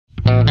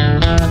The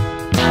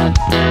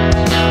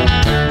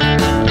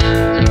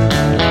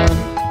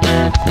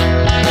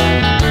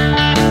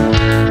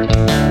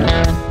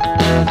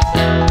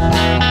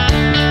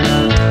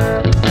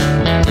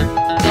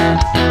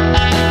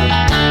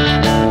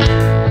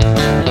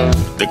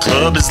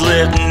club is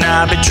lit and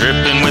I be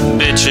tripping with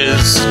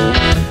bitches.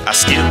 I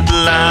skip the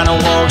line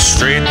and walk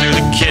straight through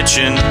the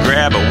kitchen.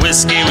 Grab a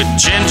whiskey with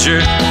ginger,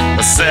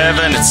 a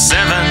 7 at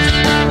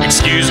 7.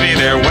 Excuse me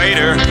there,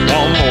 waiter,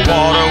 one more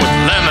water with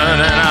lemon.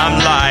 And I'm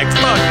like,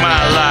 fuck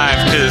my life,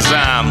 'cause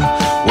I'm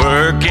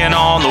working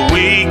on the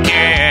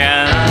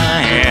weekend.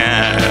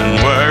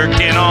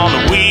 Working on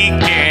the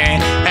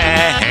weekend.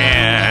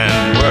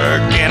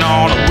 Working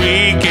on the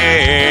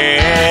weekend.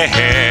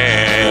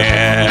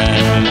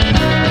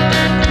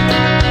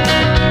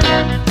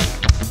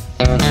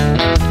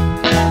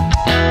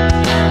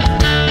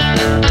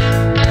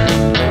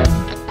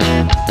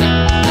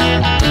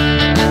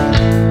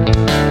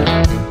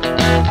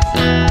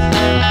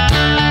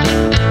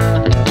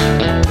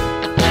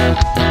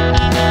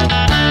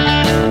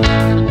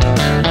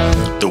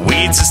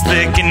 Is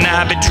thick and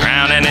I be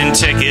drowning in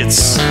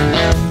tickets.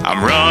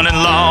 I'm running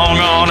long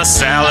on a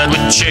salad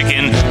with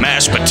chicken,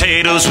 mashed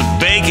potatoes with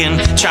bacon,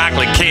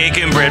 chocolate cake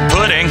and bread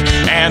pudding,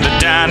 and the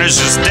diner's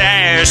just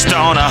dashed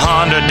on a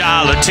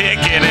 $100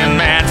 ticket. And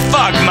man,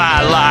 fuck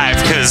my life,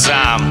 'cause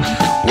I'm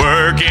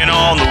working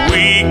on the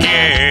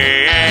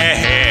weekend.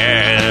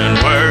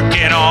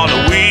 Working on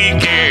the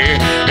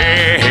weekend.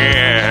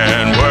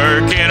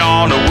 Working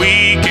on the weekend.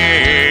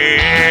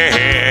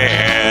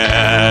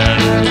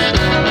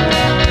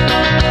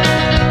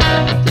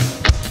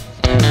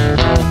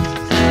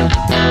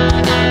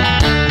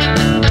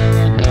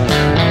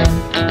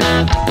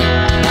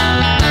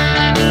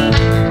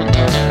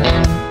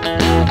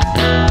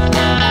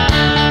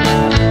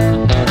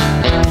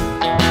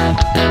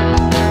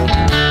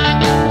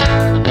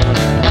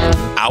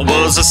 I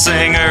was a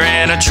singer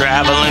in a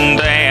traveling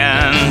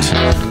band.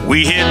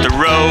 We hit the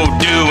road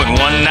doing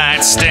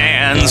one-night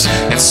stands,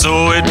 and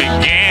so it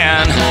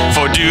began.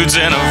 4 dudes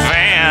in a